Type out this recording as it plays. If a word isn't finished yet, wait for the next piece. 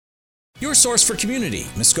Your source for community.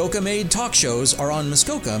 Muskoka-made talk shows are on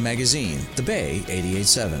Muskoka Magazine, The Bay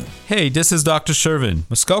 88.7. Hey, this is Dr. Shervin.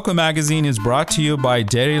 Muskoka Magazine is brought to you by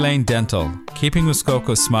Dairy Lane Dental, keeping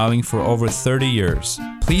Muskoka smiling for over 30 years.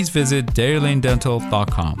 Please visit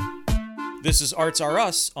dairylanedental.com. This is Arts R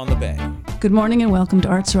Us on The Bay. Good morning and welcome to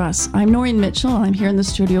Arts R Us. I'm Noreen Mitchell. I'm here in the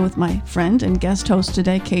studio with my friend and guest host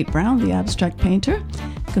today, Kate Brown, the abstract painter.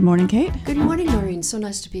 Good morning, Kate. Good morning, Noreen. So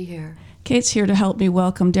nice to be here. Kate's here to help me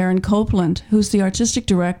welcome Darren Copeland, who's the artistic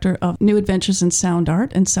director of New Adventures in Sound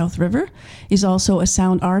Art in South River. He's also a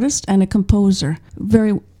sound artist and a composer.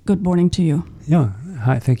 Very good morning to you. Yeah,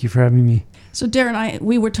 hi, thank you for having me. So Darren,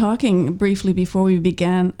 we were talking briefly before we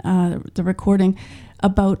began the recording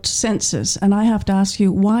about senses, and I have to ask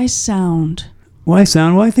you, why sound? Why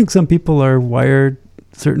sound? Well, I think some people are wired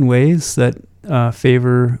certain ways that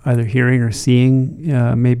favor either hearing or seeing.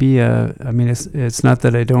 Maybe, I mean, it's not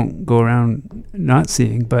that I don't go around not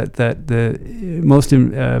seeing, but that the most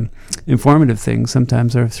informative things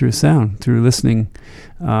sometimes are through sound, through listening.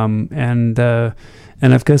 And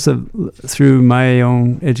I've guess through my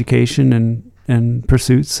own education and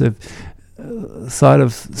pursuits, I've thought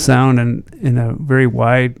of sound in a very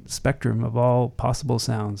wide spectrum of all possible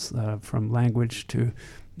sounds, from language to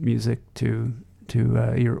music to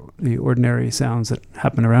the ordinary sounds that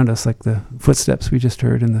happen around us, like the footsteps we just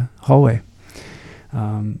heard in the hallway.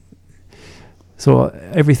 So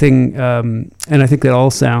everything, and I think that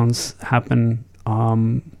all sounds happen,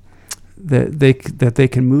 that they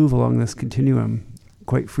can move along this continuum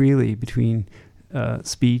quite freely between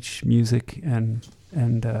speech, music, and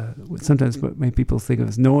sometimes what many people think of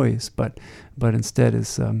as noise, but instead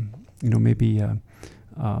is maybe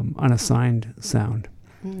unassigned sound.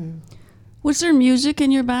 Mm. Was there music in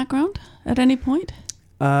your background at any point?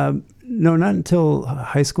 No, not until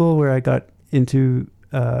high school, where I got into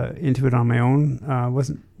it on my own.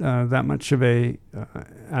 Wasn't that much of a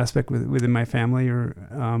aspect within my family, or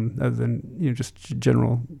other than just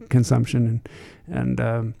general consumption.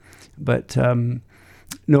 But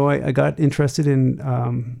no, I got interested in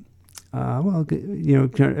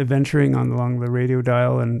adventuring along the radio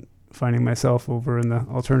dial and finding myself over in the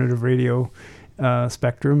alternative radio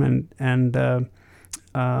spectrum, and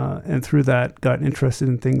through that got interested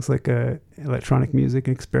in things like electronic music,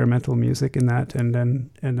 experimental music, and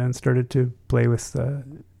then started to play with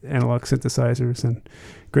analog synthesizers and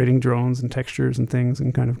creating drones and textures and things,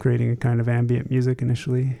 and kind of creating a kind of ambient music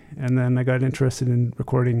initially. And then I got interested in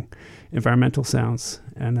recording environmental sounds,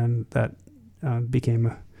 and then that became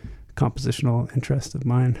a compositional interest of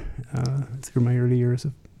mine through my early years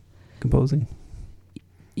of composing.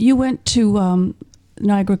 You went to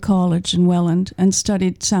Niagara College in Welland and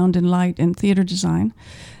studied sound and light and theater design.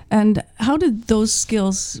 And how did those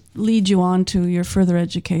skills lead you on to your further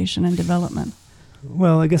education and development?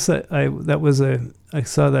 Well, I guess I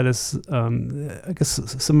saw that as I guess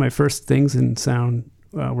some of my first things in sound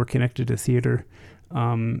were connected to theater,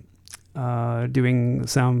 doing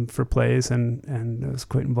sound for plays, and I was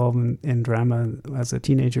quite involved in drama as a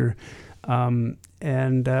teenager. So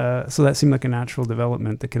that seemed like a natural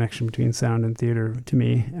development, the connection between sound and theater to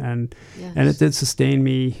me, and it did sustain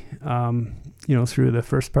me, through the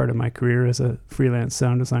first part of my career as a freelance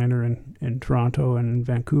sound designer in Toronto and in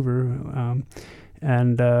Vancouver,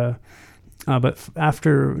 but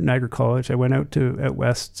after Niagara College, I went out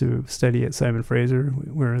West to study at Simon Fraser,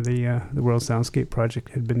 where the World Soundscape Project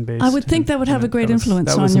had been based. I would think that would have a great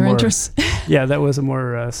influence on your interests. Yeah, that was a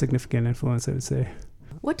more significant influence, I would say.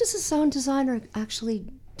 What does a sound designer actually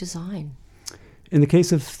design? In the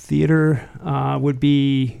case of theater, would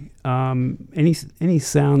be any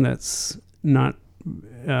sound that's not,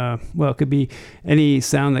 it could be any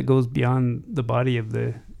sound that goes beyond the body of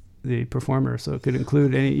the performer. So it could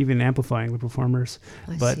include even amplifying the performers.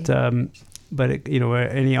 But any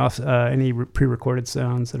pre-recorded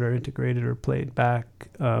sounds that are integrated or played back,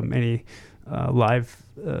 any live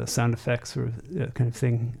sound effects or kind of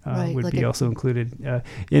thing would like be also included.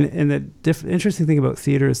 And the interesting thing about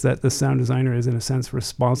theater is that the sound designer is, in a sense,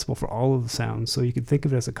 responsible for all of the sounds. So you could think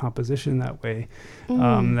of it as a composition that way,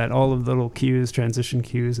 that all of the little cues, transition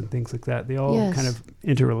cues and things like that, they all kind of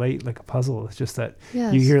interrelate like a puzzle. It's just that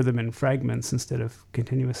you hear them in fragments instead of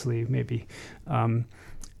continuously, maybe.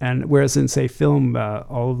 And whereas in, say, film,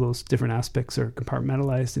 all of those different aspects are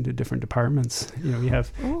compartmentalized into different departments. You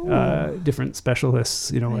have different specialists.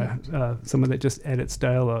 Someone that just edits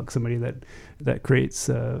dialogue, somebody that creates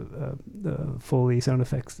the Foley sound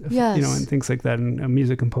effects, and things like that, and a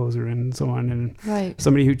music composer and so on, and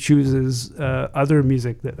somebody who chooses other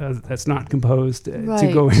music that's not composed to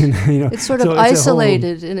go in. It's sort of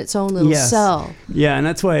isolated in its own little cell. Yeah, and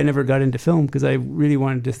that's why I never got into film, because I really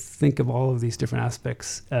wanted to think of all of these different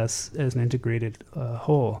aspects as an integrated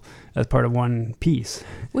whole, as part of one piece.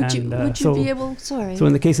 Would you be able? Sorry. So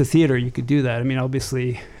in the case of theater, you could do that. I mean,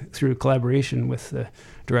 obviously through collaboration with the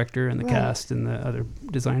director and the cast and the other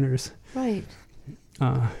designers. Right.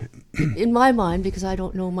 In my mind, because I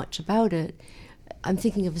don't know much about it, I'm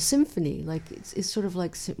thinking of a symphony. Like it's sort of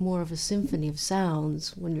like more of a symphony of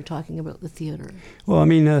sounds when you're talking about the theater. Well, I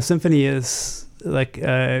mean, a symphony is like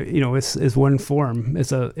is one form.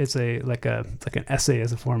 It's like an essay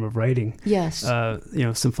as a form of writing. Yes.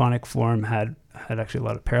 Symphonic form had actually a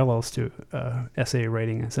lot of parallels to essay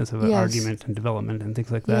writing in a sense of argument and development and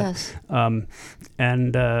things like that. Yes.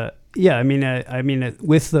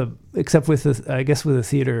 With the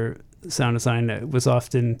theater sound design, it was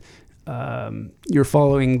often you're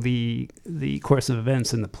following the course of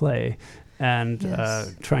events in the play and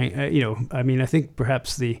trying. I think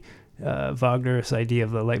perhaps the Wagner's idea of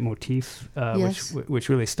the leitmotif, which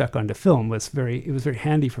really stuck onto film, was very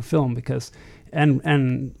handy for film because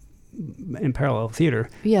and in parallel theater,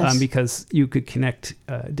 because you could connect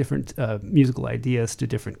different musical ideas to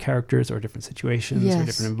different characters or different situations or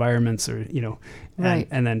different environments, or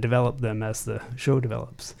and then develop them as the show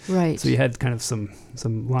develops. Right. So you had kind of some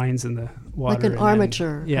lines in the water, like an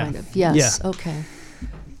armature, kind of. Yes. Yeah. Okay.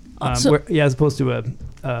 As opposed to a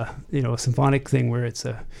symphonic thing where it's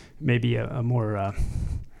maybe a more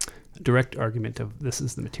direct argument of this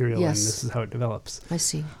is the material and this is how it develops. I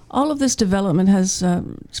see. All of this development has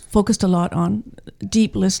focused a lot on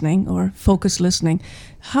deep listening or focused listening.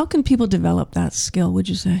 How can people develop that skill, would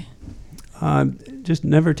you say? Just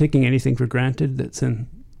never taking anything for granted that's in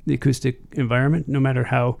the acoustic environment, no matter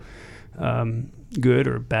how good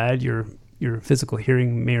or bad your physical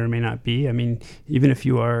hearing may or may not be. I mean, even if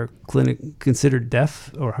you are considered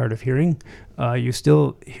deaf or hard of hearing, you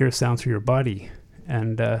still hear sound through your body.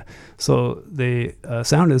 And so the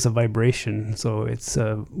sound is a vibration. So it's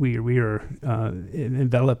we are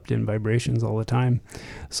enveloped in vibrations all the time.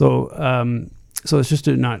 So it's just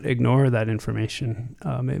to not ignore that information.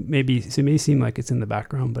 It may seem like it's in the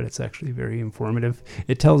background, but it's actually very informative.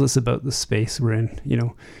 It tells us about the space we're in.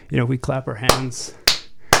 If we clap our hands,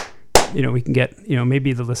 we can get,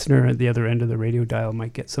 maybe the listener at the other end of the radio dial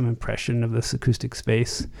might get some impression of this acoustic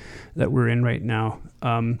space that we're in right now.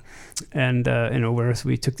 Whereas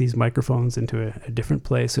we took these microphones into a different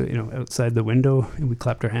place, outside the window, and we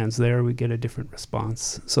clapped our hands there, we get a different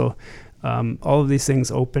response. So all of these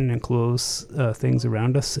things open and close things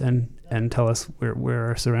around us and tell us where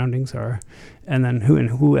our surroundings are, and then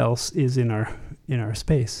who else is in our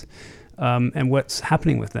space, and what's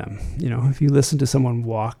happening with them. If you listen to someone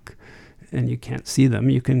walk and you can't see them,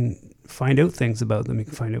 you can find out things about them. You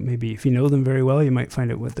can find out, maybe if you know them very well, you might find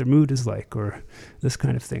out what their mood is like, or this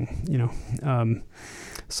kind of thing.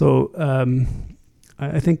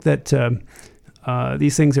 I think that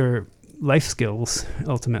these things are life skills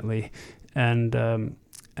ultimately, and I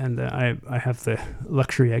have the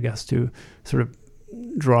luxury, I guess, to sort of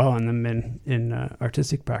draw on them in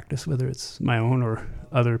artistic practice, whether it's my own or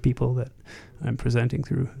other people that I'm presenting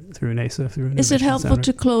through NAISA. Is it helpful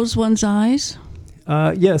to close one's eyes?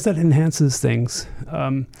 Yes, that enhances things.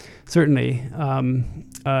 Certainly,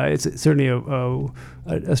 it's certainly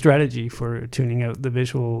a strategy for tuning out the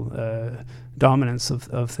visual dominance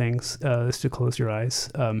of things. Is to close your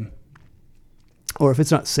eyes, or if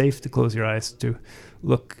it's not safe to close your eyes, to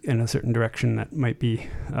look in a certain direction that might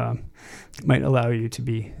allow you to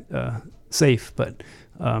be safe, but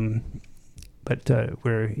you're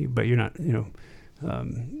not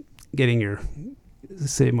getting your,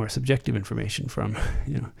 say, more subjective information from,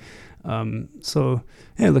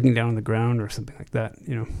 looking down on the ground or something like that,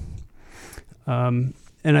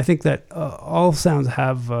 and I think that all sounds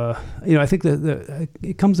have, I think that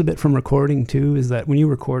it comes a bit from recording too, is that when you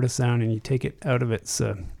record a sound and you take it out of its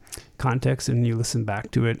context and you listen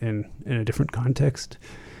back to it in a different context,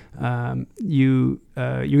 you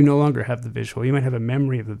no longer have the visual. You might have a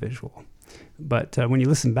memory of the visual, but when you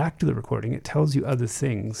listen back to the recording, it tells you other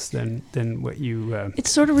things than what you. It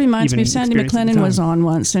sort of reminds me. Sandy McLennan was on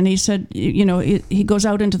once, and he said, he goes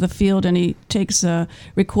out into the field and he takes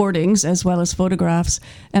recordings as well as photographs,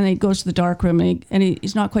 and he goes to the dark room and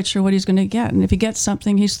he's not quite sure what he's going to get, and if he gets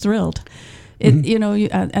something, he's thrilled.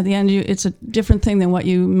 at the end, it's a different thing than what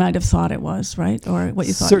you might have thought it was, right? Or what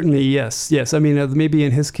you thought. Certainly, yes. I mean, maybe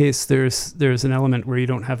in his case, there's an element where you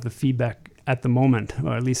don't have the feedback at the moment,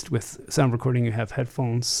 or at least with sound recording, you have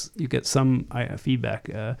headphones, you get some feedback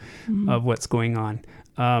of what's going on.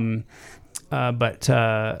 But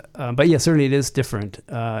yeah, certainly it is different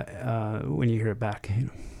when you hear it back.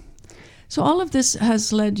 So all of this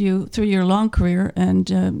has led you through your long career and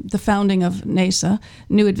the founding of NASA,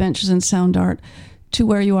 New Adventures in Sound Art, to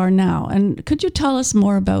where you are now. And could you tell us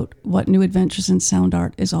more about what New Adventures in Sound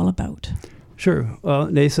Art is all about? Sure. Well,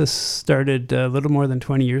 NASA started a little more than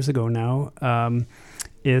 20 years ago now.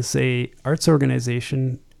 Is a arts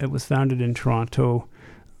organization. It was founded in Toronto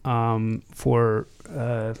for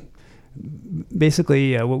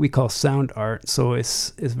basically what we call sound art. So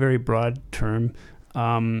it's a very broad term.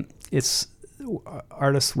 It's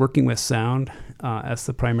artists working with sound as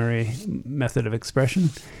the primary method of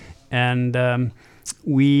expression, and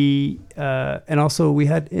we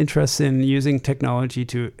had interest in using technology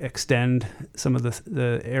to extend some of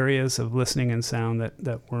the areas of listening and sound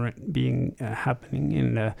that weren't being happening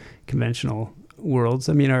in conventional worlds.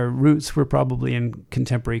 I mean, our roots were probably in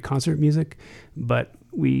contemporary concert music, but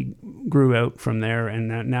we grew out from there,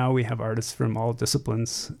 and now we have artists from all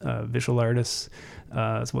disciplines, visual artists,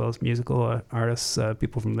 as well as musical artists,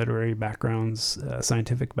 people from literary backgrounds,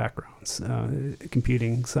 scientific backgrounds,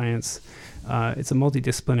 computing, science. It's a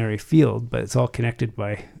multidisciplinary field, but it's all connected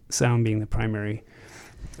by sound being the primary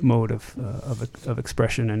mode of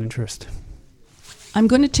expression and interest. I'm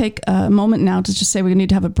going to take a moment now to just say we need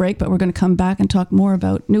to have a break, but we're going to come back and talk more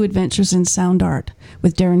about New Adventures in Sound Art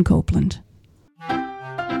with Darren Copeland.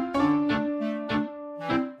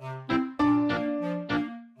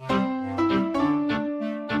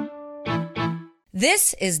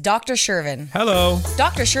 This is Dr. Shervin. Hello.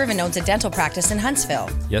 Dr. Shervin owns a dental practice in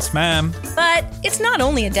Huntsville. Yes, ma'am. But it's not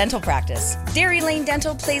only a dental practice. Dairy Lane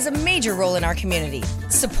Dental plays a major role in our community,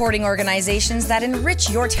 supporting organizations that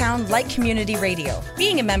enrich your town like community radio,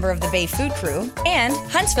 being a member of the Bay Food Crew, and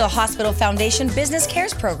Huntsville Hospital Foundation Business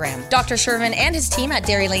Cares Program. Dr. Shervin and his team at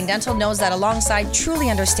Dairy Lane Dental knows that alongside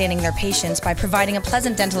truly understanding their patients by providing a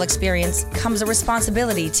pleasant dental experience comes a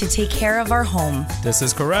responsibility to take care of our home. This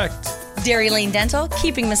is correct. Dairy Lane Dental,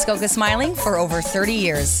 keeping Muskoka smiling for over 30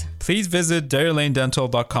 years. Please visit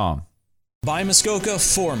DairyLaneDental.com. By Muskoka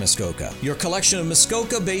for Muskoka, your collection of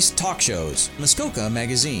Muskoka-based talk shows. Muskoka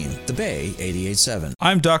Magazine, The Bay 88.7.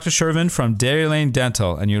 I'm Dr. Shervin from Dairy Lane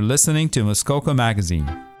Dental, and you're listening to Muskoka Magazine.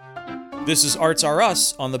 This is Arts Are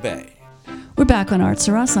Us on The Bay. We're back on Arts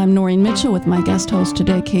Are Us. I'm Noreen Mitchell with my guest host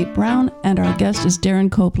today, Kate Brown, and our guest is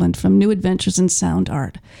Darren Copeland from New Adventures in Sound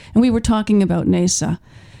Art. And we were talking about NASA.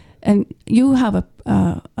 And you have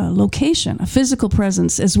a location, a physical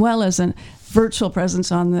presence, as well as a virtual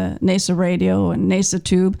presence on the NASA radio and NASA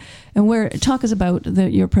Tube. And talk us about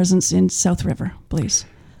your presence in South River, please.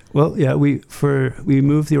 Well, yeah, we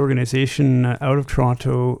moved the organization out of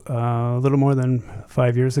Toronto a little more than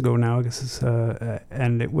 5 years ago now, I guess,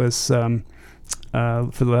 and it was for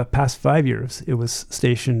the past 5 years. It was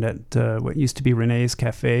stationed at what used to be Renee's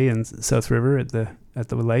Cafe in South River at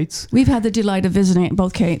the Lights. We've had the delight of visiting it,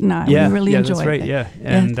 both Kate and I. We really enjoyed that's right, it. Yeah,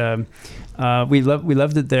 and we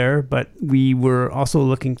loved it there, but we were also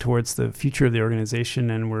looking towards the future of the organization,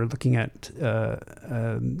 and we're looking at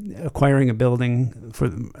acquiring a building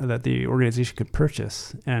that the organization could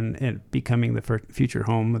purchase, and it becoming the future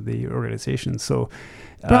home of the organization. So,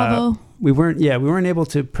 bravo. We weren't able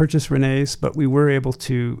to purchase Renee's, but we were able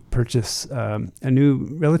to purchase a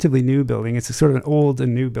relatively new building. It's a sort of an old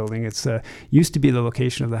and new building. It's used to be the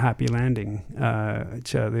location of the Happy Landing,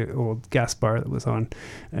 the old gas bar that was on,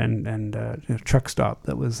 and a truck stop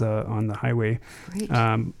that was on the highway. Great.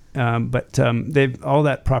 But all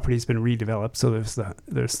that property's been redeveloped. So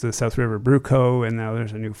there's the South River Brew Co., and now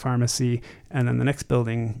there's a new pharmacy, and then the next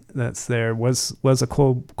building that's there was a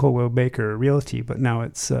Colwell Baker Realty, but now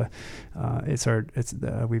that's the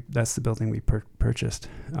building we purchased,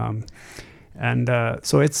 and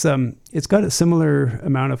so it's got a similar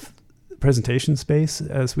amount of presentation space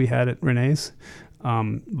as we had at Renee's,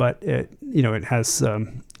 but it has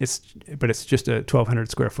it's just a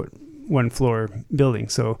 1,200 square foot one floor building.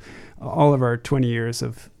 So all of our 20 years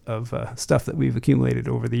of stuff that we've accumulated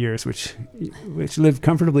over the years, which lived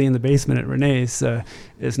comfortably in the basement at Renee's,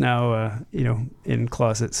 is now in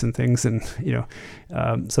closets and things, and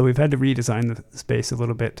so we've had to redesign the space a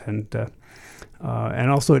little bit, and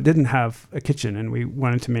also it didn't have a kitchen, and we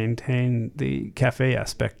wanted to maintain the cafe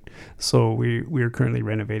aspect. So we're currently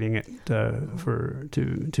renovating it to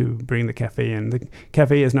bring the cafe in. The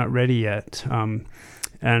cafe is not ready yet.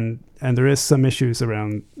 And there is some issues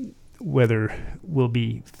around whether we'll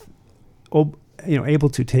be able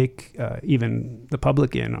to take even the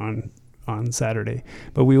public in on Saturday,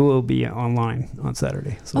 but we will be online on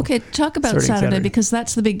Saturday. So okay, talk about Saturday, because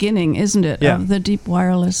that's the beginning, isn't it, of the Deep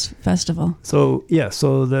Wireless Festival? So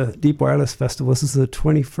the Deep Wireless Festival, this is the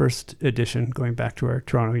 21st edition, going back to our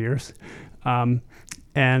Toronto years.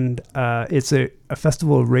 And it's a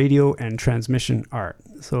festival of radio and transmission art.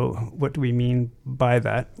 So what do we mean by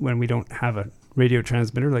that when we don't have a radio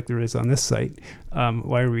transmitter like there is on this site?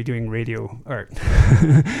 Why are we doing radio art?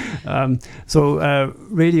 So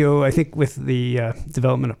radio, I think with the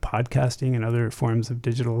development of podcasting and other forms of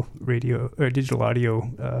digital radio or digital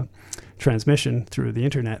audio transmission through the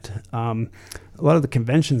internet, a lot of the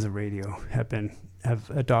conventions of radio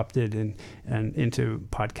have adopted and into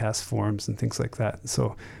podcast forms and things like that.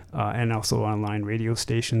 So, and also online radio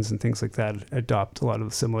stations and things like that adopt a lot of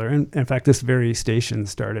the similar. And in fact, this very station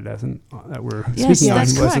started as that we're speaking on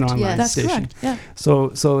was an online station. Correct. Yeah. So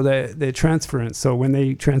the transference. So when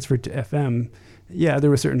they transferred to FM, there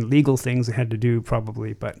were certain legal things they had to do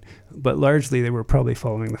probably, but largely they were probably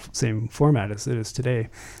following the same format as it is today.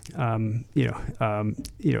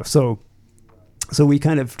 So we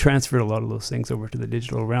kind of transferred a lot of those things over to the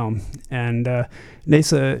digital realm, and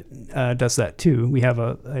NESA does that too. We have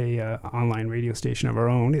a online radio station of our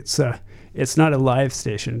own. It's not a live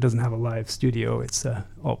station. It doesn't have a live studio. It's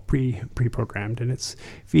all pre-programmed, and it's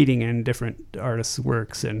feeding in different artists'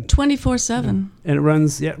 works and 24/7. And it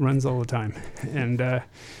runs all the time. And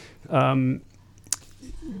and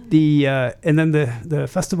then the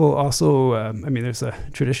festival also. There's a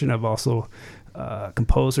tradition of also.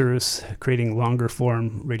 Composers creating longer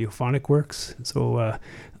form radiophonic works. So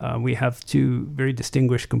we have two very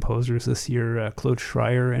distinguished composers this year, Claude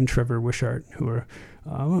Schreier and Trevor Wishart, who are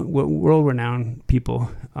world-renowned people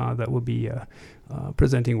that will be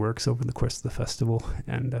presenting works over the course of the festival.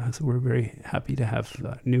 And so we're very happy to have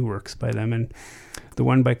new works by them. And the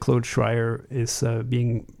one by Claude Schreier is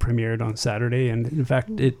being premiered on Saturday. And in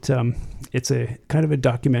fact, it's a kind of a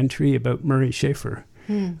documentary about Murray Schafer.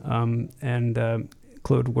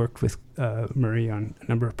 Claude worked with Murray on a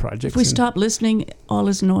number of projects. If we stop listening, all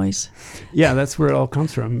is noise. Yeah, that's where it all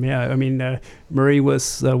comes from. Yeah, Murray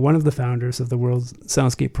was one of the founders of the World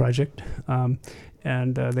Soundscape Project,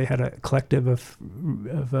 and they had a collective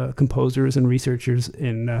of composers and researchers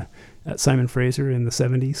at Simon Fraser in the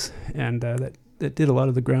 70s, and that did a lot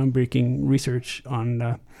of the groundbreaking research on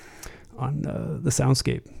the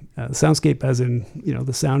soundscape. The soundscape, as in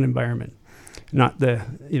the sound environment. Not the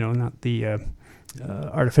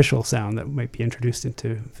artificial sound that might be introduced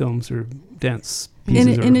into films or dance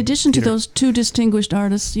pieces. In addition to those two distinguished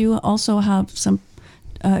artists, you also have some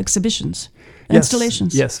exhibitions,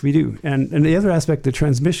 installations. Yes, we do. And the other aspect, the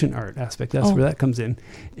transmission art aspect, that's where that comes in,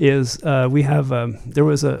 is we have, there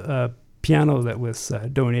was a piano that was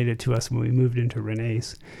donated to us when we moved into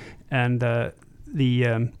René's. And the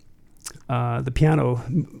piano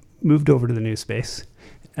moved over to the new space.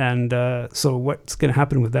 And so what's going to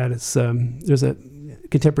happen with that is there's a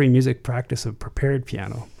contemporary music practice of prepared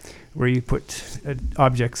piano, where you put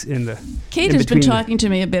objects in the... Kate has been talking to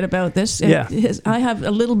me a bit about this. Yeah. I have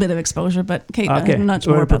a little bit of exposure, but Kate, I'm not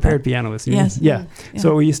sure about prepared that. piano is. Yes. Yeah.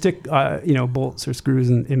 So you stick bolts or screws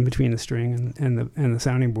in between the string and the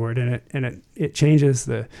sounding board, and it changes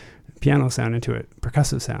the piano sound into a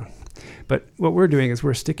percussive sound. But what we're doing is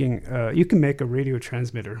we're sticking. You can make a radio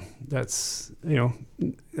transmitter that's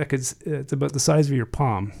it's about the size of your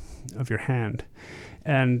palm, of your hand,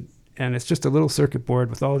 and it's just a little circuit board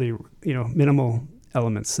with all the minimal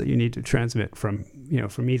elements that you need to transmit from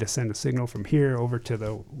for me to send a signal from here over to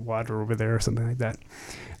the water over there or something like that,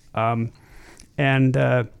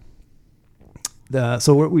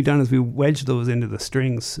 So what we've done is we wedge those into the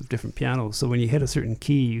strings of different pianos. So when you hit a certain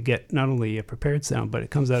key, you get not only a prepared sound, but it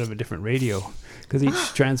comes out of a different radio, because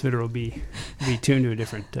each transmitter will be tuned to a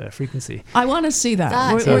different frequency. I want to see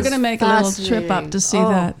that. We're going to make a little trip up to see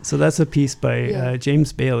that. So that's a piece by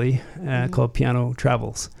James Bailey called Piano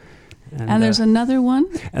Travels. And there's another one?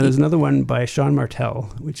 And there's another one by Sean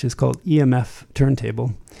Martel, which is called EMF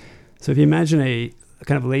Turntable. So if you imagine a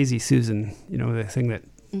kind of lazy Susan, the thing that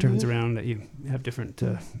turns around that you have different,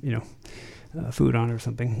 food on or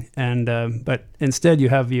something. And but instead you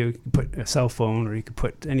put a cell phone, or you could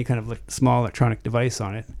put any kind of small electronic device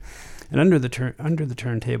on it. And under the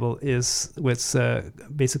turntable is what's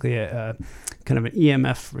basically a kind of an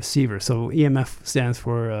EMF receiver. So EMF stands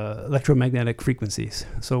for electromagnetic frequencies.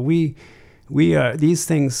 So we these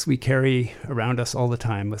things we carry around us all the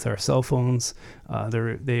time with our cell phones.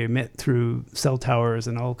 They emit through cell towers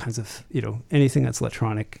and all kinds of, anything that's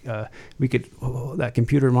electronic. That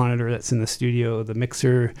computer monitor that's in the studio, the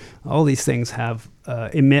mixer, all these things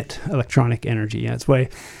emit electronic energy. And that's why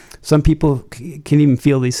some people can even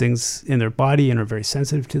feel these things in their body and are very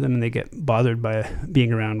sensitive to them, and they get bothered by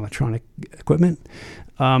being around electronic equipment.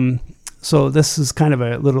 So this is kind of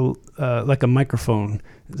a little, like a microphone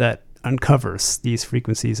that uncovers these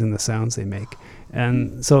frequencies and the sounds they make.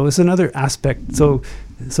 And so it's another aspect. So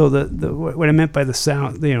what I meant by the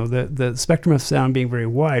sound, the spectrum of sound being very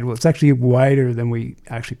wide, well, it's actually wider than we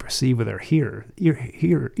actually perceive with our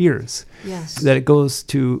ears. Yes. That it goes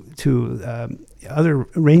to other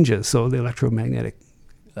ranges. So the electromagnetic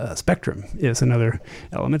spectrum is another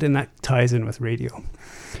element, and that ties in with radio.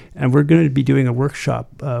 And we're going to be doing a workshop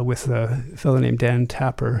with a fellow named Dan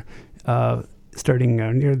Tapper, starting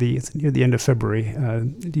near the end of February.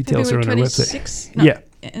 Details February are on our 26th? website. No, Yeah.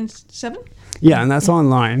 And 7? Yeah, and that's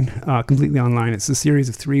online, completely online. It's a series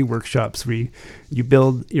of 3 workshops where you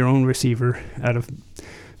build your own receiver out of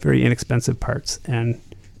very inexpensive parts, and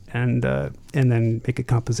then make a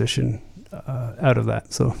composition out of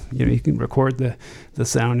that. So you can record the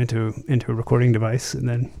sound into a recording device, and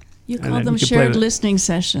then you call them shared listening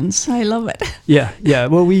sessions. I love it. Yeah.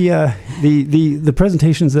 Well, we the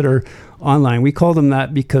presentations that are online, we call them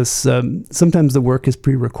that because sometimes the work is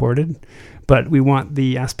pre-recorded, but we want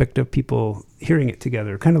the aspect of people hearing it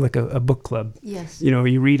together, kind of like a book club. Yes.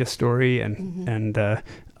 You read a story and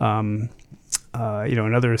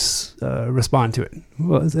others respond to it.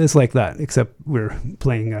 Well, it's like that, except we're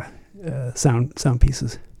playing sound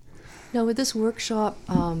pieces. Now, would this workshop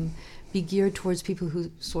be geared towards people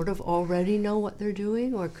who sort of already know what they're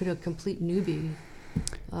doing, or could a complete newbie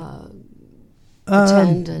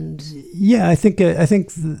attend? Yeah, I think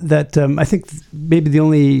maybe the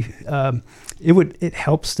only it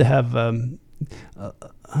helps to have. I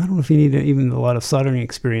don't know if you need even a lot of soldering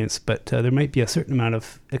experience, but there might be a certain amount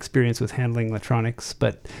of experience with handling electronics.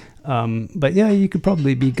 But yeah, you could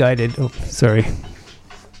probably be guided. Oh, sorry.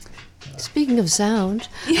 Speaking of sound.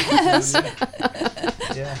 Yes.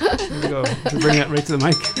 Yeah, there we go. Bring that right to the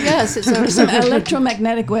mic. Yes, it's some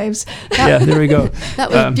electromagnetic waves. There we go.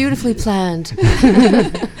 That was beautifully planned.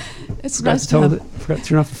 It's nice to have. Forgot to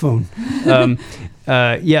turn off the phone.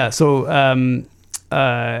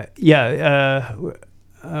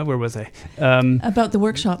 Where was I? About the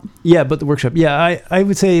workshop. Yeah, about the workshop. Yeah, I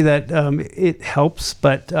would say that it helps,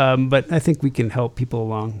 but I think we can help people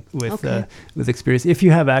along with experience. If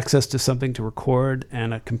you have access to something to record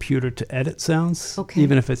and a computer to edit sounds,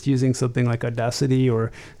 even if it's using something like Audacity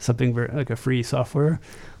or something like a free software,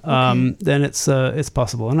 then it's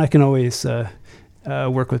possible. And I can always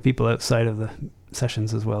work with people outside of the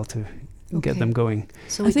sessions as well to get them going.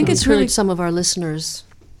 So I think it's really some of our listeners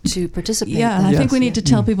to participate. Yeah, I think we need to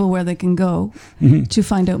tell people where they can go to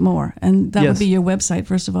find out more. And that would be your website,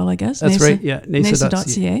 first of all, I guess. That's right, yeah.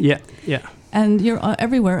 NESA.ca. Yeah. And you're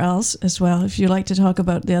everywhere else as well, if you like to talk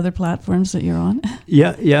about the other platforms that you're on.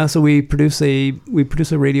 Yeah. So we produce a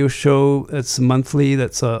radio show that's monthly.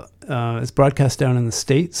 That's it's broadcast down in the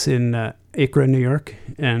States in Akron, New York,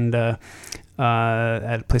 and at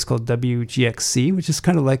a place called WGXC, which is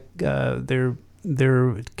kind of like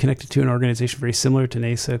they're connected to an organization very similar to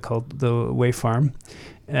NESA called the Way Farm,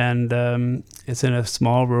 and it's in a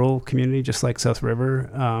small rural community just like South River,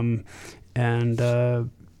 and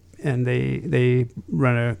they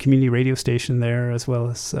run a community radio station there as well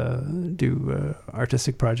as do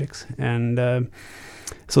artistic projects, and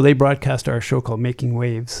so they broadcast our show called Making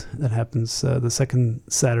Waves that happens the second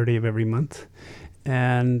Saturday of every month,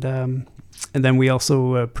 and then we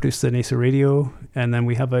also produce the NESA Radio, and then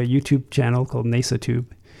we have a YouTube channel called NESATube,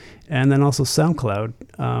 and then also SoundCloud.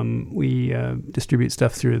 We distribute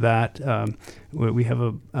stuff through that. We have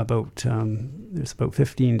there's about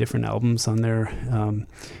 15 different albums on there,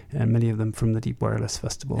 and many of them from the Deep Wireless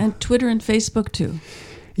Festival. And Twitter and Facebook too.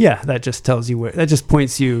 Yeah, that just tells you where. That just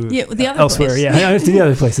points you the other elsewhere. place. Yeah, to the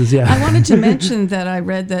other places. Yeah. I wanted to mention that I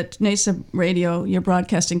read that NESA Radio, your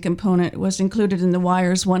broadcasting component, was included in the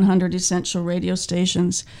Wire's 100 Essential Radio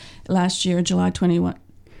Stations last year, July 21,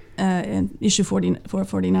 in issue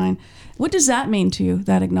 449. What does that mean to you?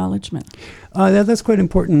 That acknowledgement? That's quite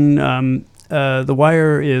important. The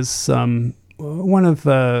Wire is one of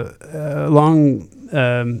a long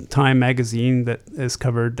time magazine that has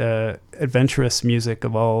covered adventurous music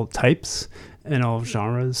of all types and all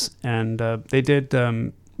genres, and they did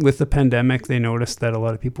with the pandemic, they noticed that a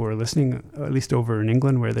lot of people were listening, at least over in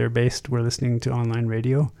England where they're based, were listening to online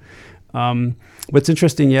radio. What's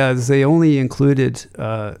interesting, is they only included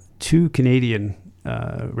 2 Canadian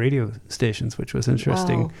radio stations, which was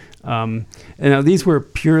interesting. Wow. And now these were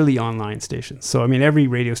purely online stations. So I mean, every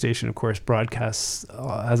radio station, of course, broadcasts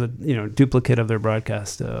has a duplicate of their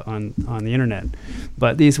broadcast on the internet.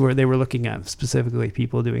 But they were looking at specifically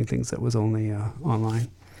people doing things that was only online.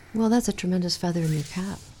 Well, that's a tremendous feather in your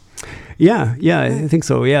cap. Yeah, I think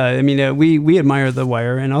so. Yeah, I mean, we admire The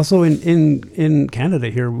Wire, and also in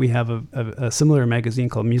Canada here we have a similar magazine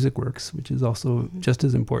called MusicWorks, which is also just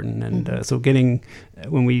as important. And so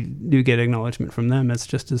when we do get acknowledgement from them, it's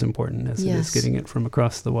just as important as it is getting it from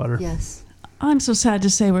across the water. Yes. I'm so sad to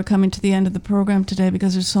say we're coming to the end of the program today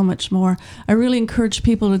because there's so much more. I really encourage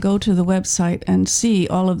people to go to the website and see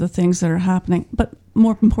all of the things that are happening, but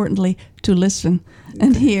more importantly, to listen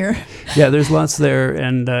and hear. Yeah, there's lots there,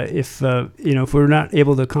 and if we're not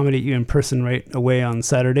able to accommodate you in person right away on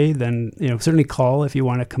Saturday, then certainly call if you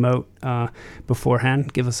want to come out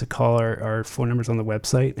beforehand. Give us a call. Our phone number's on the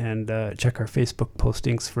website, and check our Facebook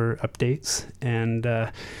postings for updates. And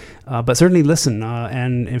but certainly listen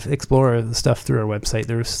and explore the stuff through our website.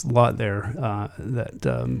 There's a lot there that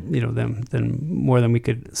than more than we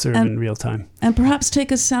could serve in real time. And perhaps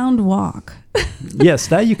take a sound walk. Yes,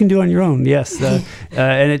 that you can do on your own. Yes,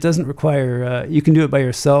 and it doesn't require. You can do it by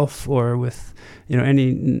yourself or with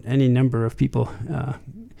any number of people,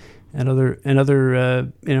 and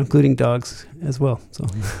other including dogs as well. So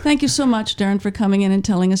thank you so much, Darren, for coming in and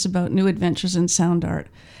telling us about new adventures in sound art.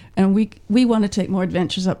 And we want to take more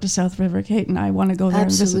adventures up to South River. Kate and I want to go there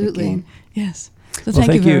and visit again. Yes. So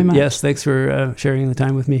thank you very much. Yes, thanks for sharing the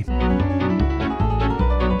time with me.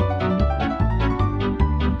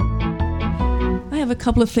 I have a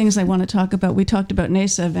couple of things I want to talk about. We talked about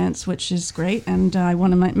NAISA events, which is great, and I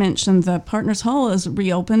want to mention the Partners Hall is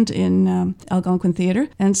reopened in Algonquin Theatre,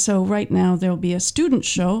 and so right now there will be a student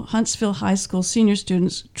show. Huntsville High School senior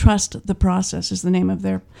students Trust the Process is the name of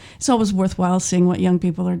their. It's always worthwhile seeing what young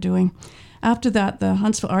people are doing. After that, the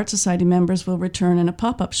Huntsville Art Society members will return in a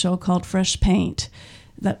pop-up show called Fresh Paint.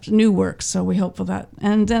 That's new work, so we hope for that.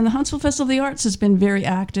 And then the Huntsville Festival of the Arts has been very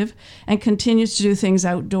active and continues to do things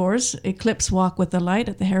outdoors. Eclipse Walk with the Light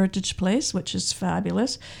at the Heritage Place, which is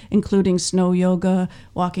fabulous, including snow yoga,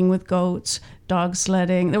 walking with goats, dog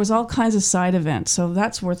sledding. There was all kinds of side events, so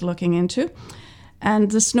that's worth looking into.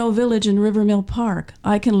 And the Snow Village in Rivermill Park.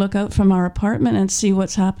 I can look out from our apartment and see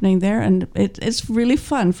what's happening there, and it's really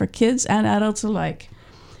fun for kids and adults alike.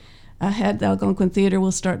 Ahead, the Algonquin Theatre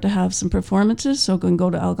will start to have some performances, so you can go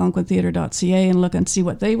to algonquintheatre.ca and look and see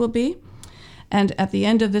what they will be. And at the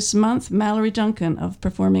end of this month, Mallory Duncan of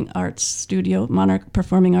Monarch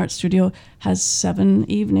Performing Arts Studio has 7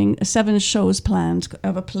 shows planned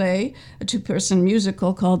of a play, a 2-person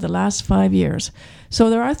musical called The Last 5 Years. So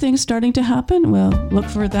there are things starting to happen. We'll look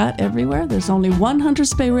for that everywhere. There's only one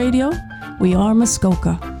Hunters Bay Radio. We are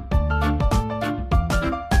Muskoka.